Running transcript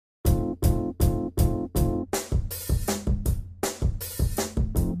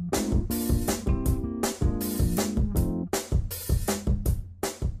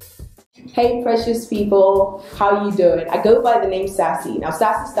Hey precious people, how you doing? I go by the name Sassy. Now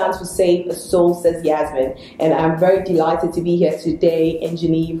Sassy stands for Save a Soul, says Yasmin, and I'm very delighted to be here today in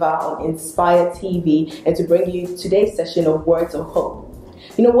Geneva on Inspire TV and to bring you today's session of Words of Hope.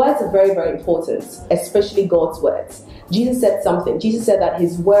 You know, words are very, very important, especially God's words. Jesus said something. Jesus said that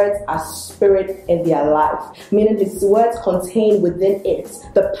his words are spirit and they are life, meaning his words contain within it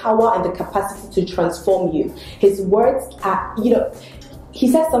the power and the capacity to transform you. His words are, he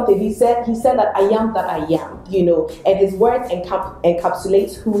said something. He said that I am that I am, and his words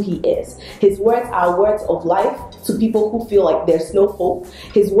encapsulates who he is. His words are words of life to people who feel like there's no hope.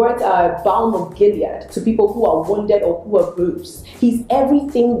 His words are a balm of Gilead to people who are wounded or who are bruised. He's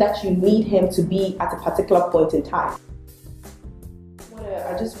everything that you need him to be at a particular point in time.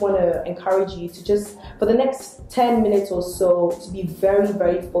 I just want to encourage you to just, for the next 10 minutes or so, to be very,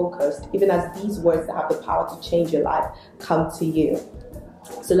 very focused, even as these words that have the power to change your life come to you.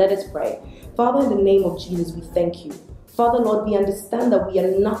 So let us pray. Father, in the name of Jesus, we thank you. Father, Lord, we understand that we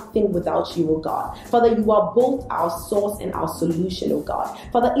are nothing without you, O God. Father, you are both our source and our solution, O God.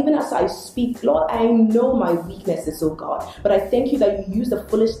 Father, even as I speak, Lord, I know my weaknesses, O God. But I thank you that you use the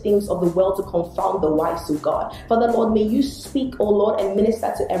foolish things of the world to confound the wise, O God. Father, Lord, may you speak, O Lord, and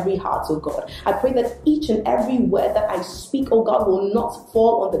minister to every heart, O God. I pray that each and every word that I speak, O God, will not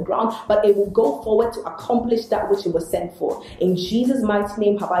fall on the ground, but it will go forward to accomplish that which it was sent for. In Jesus' mighty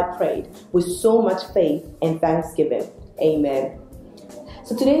name have I prayed with so much faith and thanksgiving. Amen.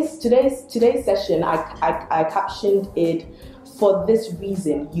 So today's session, I captioned it, "For this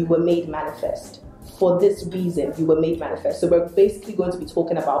reason you were made manifest." For this reason you were made manifest. So we're basically going to be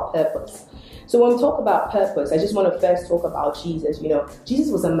talking about purpose. So when we talk about purpose, I just want to first talk about Jesus.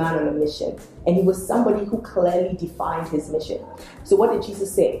 Jesus was a man on a mission, and he was somebody who clearly defined his mission. So what did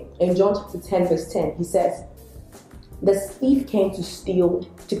Jesus say? In John chapter 10, verse 10, he says, "The thief came to steal,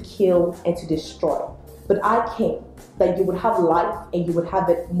 to kill, and to destroy. But I came that you would have life and you would have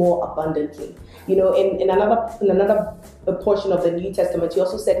it more abundantly." In another portion of the New Testament, he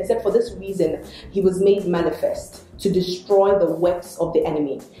said, "For this reason, he was made manifest to destroy the works of the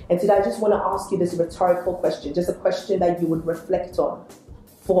enemy." And today I just want to ask you this rhetorical question, just a question that you would reflect on.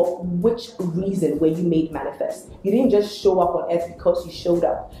 For which reason were you made manifest? You didn't just show up on earth because you showed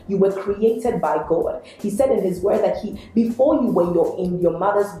up. You were created by God. He said in his word that before you were in your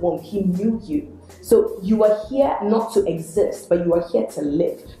mother's womb, he knew you. So you are here not to exist, but you are here to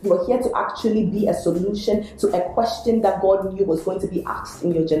live. You are here to actually be a solution to a question that God knew was going to be asked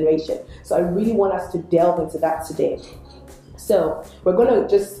in your generation. So I really want us to delve into that today. So we're going to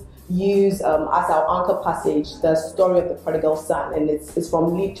just use as our anchor passage the story of the prodigal son, and it's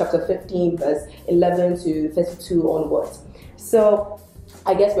from Luke chapter 15 verse 11 to 32 onwards. So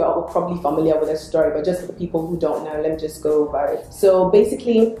I guess we're all probably familiar with the story, but just for the people who don't know, let me just go over it. So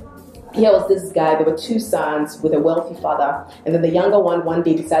basically, here was this guy. There were two sons with a wealthy father, and then the younger one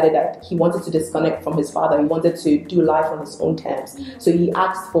day decided that he wanted to disconnect from his father. He wanted to do life on his own terms. So he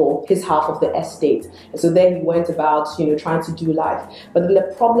asked for his half of the estate. And so then he went about, trying to do life. But then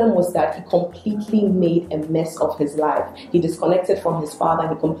the problem was that he completely made a mess of his life. He disconnected from his father,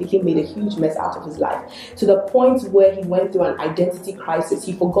 and he completely made a huge mess out of his life, to the point where he went through an identity crisis.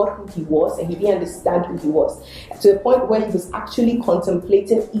 He forgot who he was, and he didn't understand who he was, to the point where he was actually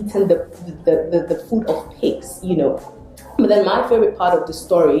contemplating eating the food of pigs, But then my favorite part of the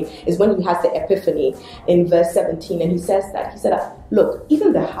story is when he has the epiphany in verse 17, and he said that, "Look,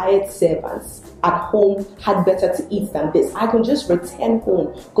 even the hired servants at home had better to eat than this. I can just return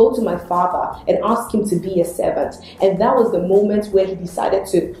home, go to my father and ask him to be a servant." And that was the moment where he decided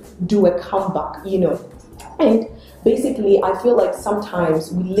to do a comeback, And basically, I feel like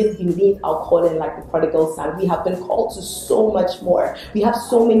sometimes we live beneath our calling like the prodigal son. We have been called to so much more. We have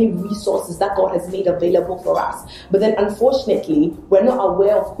so many resources that God has made available for us. But then unfortunately, we're not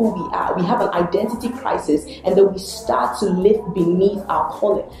aware of who we are. We have an identity crisis, and then we start to live beneath our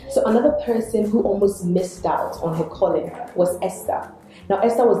calling. So another person who almost missed out on her calling was Esther. Now,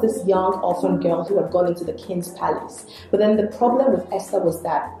 Esther was this young orphan girl who had gone into the king's palace. But then the problem with Esther was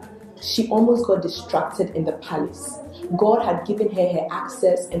that she almost got distracted in the palace. God had given her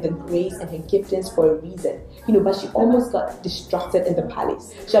access and the grace and her giftings for a reason, but she almost got distracted in the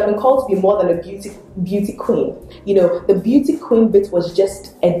palace. She had been called to be more than a beauty queen. The beauty queen bit was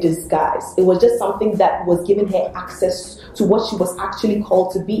just a disguise. It was just something that was giving her access to what she was actually called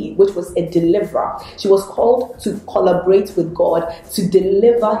to be, which was a deliverer. She was called to collaborate with God to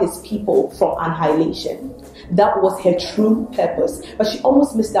deliver his people from annihilation. That was her true purpose, but she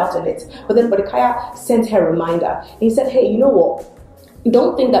almost missed out on it. But then Mordecai sent her a reminder, and he said, "Hey, you know what?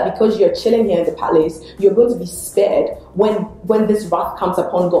 Don't think that because you're chilling here in the palace, you're going to be spared when this wrath comes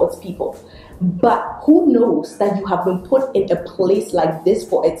upon God's people. But who knows that you have been put in a place like this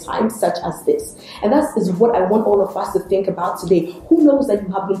for a time such as this? And that is what I want all of us to think about today. Who knows that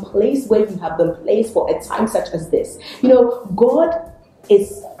you have been placed where you have been placed for a time such as this? You know, God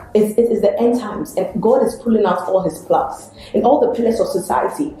is the end times, and God is pulling out all his plugs in all the pillars of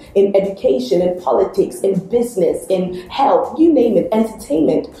society, in education, in politics, in business, in health, you name it,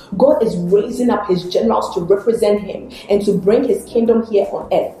 entertainment. God is raising up his generals to represent him and to bring his kingdom here on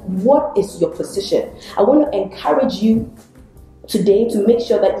earth. What is your position? I want to encourage you today to make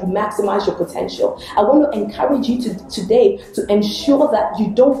sure that you maximize your potential. I want to encourage you today to ensure that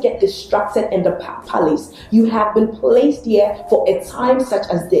you don't get distracted in the palace. You have been placed here for a time such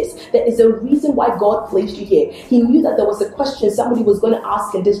as this. There is a reason why God placed you here. He knew that there was a question somebody was going to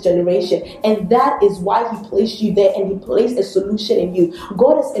ask in this generation, and that is why he placed you there, and he placed a solution in you.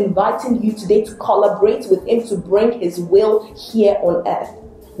 God is inviting you today to collaborate with him to bring his will here on earth.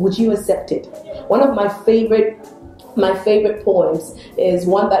 Would you accept it? One of my favorite poems is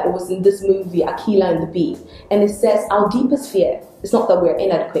one that was in this movie, Aquila and the Bee. And it says, our deepest fear is not that we're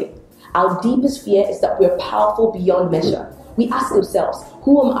inadequate. Our deepest fear is that we're powerful beyond measure. We ask ourselves,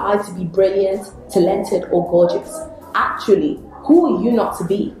 who am I to be brilliant, talented, or gorgeous? Actually, who are you not to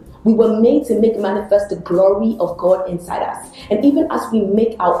be? We were made to make manifest the glory of God inside us. And even as we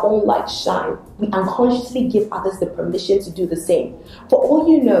make our own light shine, we unconsciously give others the permission to do the same. For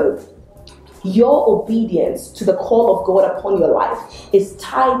all you know, your obedience to the call of God upon your life is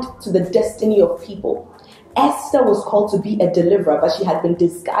tied to the destiny of people. Esther was called to be a deliverer, but she had been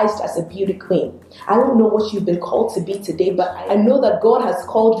disguised as a beauty queen. I don't know what you've been called to be today, but I know that God has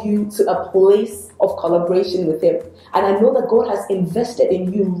called you to a place of collaboration with him. And I know that God has invested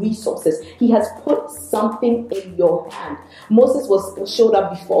in you resources. He has put something in your hand. Moses showed up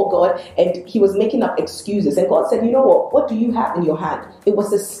before God, and he was making up excuses. And God said, you know what do you have in your hand? It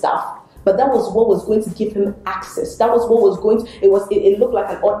was a staff. But that was what was going to give him access. That was what was going to, it looked like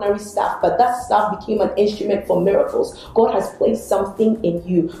an ordinary staff, but that staff became an instrument for miracles. God has placed something in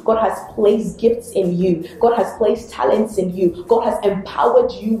you. God has placed gifts in you. God has placed talents in you. God has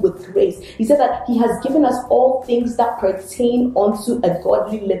empowered you with grace. He said that he has given us all things that pertain unto a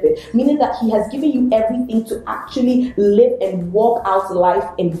godly living, meaning that he has given you everything to actually live and walk out life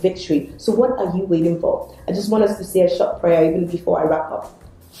in victory. So what are you waiting for? I just want us to say a short prayer even before I wrap up.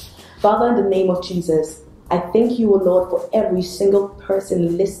 Father, in the name of Jesus, I thank you, O Lord, for every single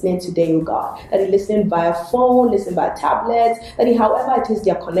person listening today, O God. That he listening via phone, listening via tablets, that he, however it is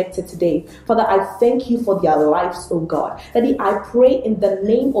they are connected today. Father, I thank you for their lives, O God. That I pray in the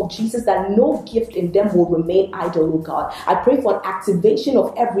name of Jesus that no gift in them will remain idle, O God. I pray for an activation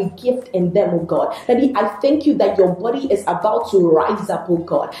of every gift in them, O God. That I thank you that your body is about to rise up, O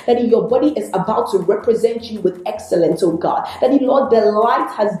God. That your body is about to represent you with excellence, O God. That Lord, the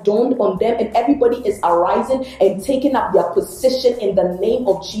light has dawned on them and everybody is arising and taking up their position in the name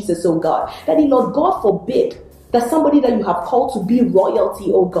of Jesus, oh God. Daddy, Lord, God forbid that somebody that you have called to be royalty,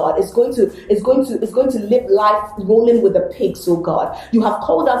 oh God, is going to live life rolling with the pigs, oh God. You have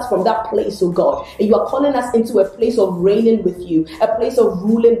called us from that place, oh God, and you are calling us into a place of reigning with you, a place of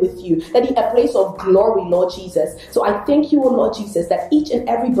ruling with you, that is a place of glory, Lord Jesus. So I thank you, oh Lord Jesus, that each and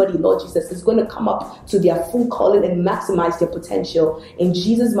everybody, Lord Jesus, is going to come up to their full calling and maximize their potential. In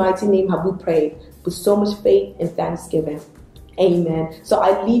Jesus' mighty name have we prayed with so much faith and thanksgiving. Amen. So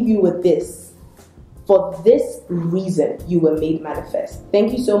I leave you with this. For this reason, you were made manifest.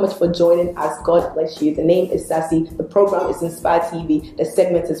 Thank you so much for joining us. God bless you. The name is Sassy. The program is Inspire TV. The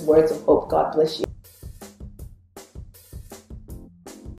segment is Words of Hope. God bless you.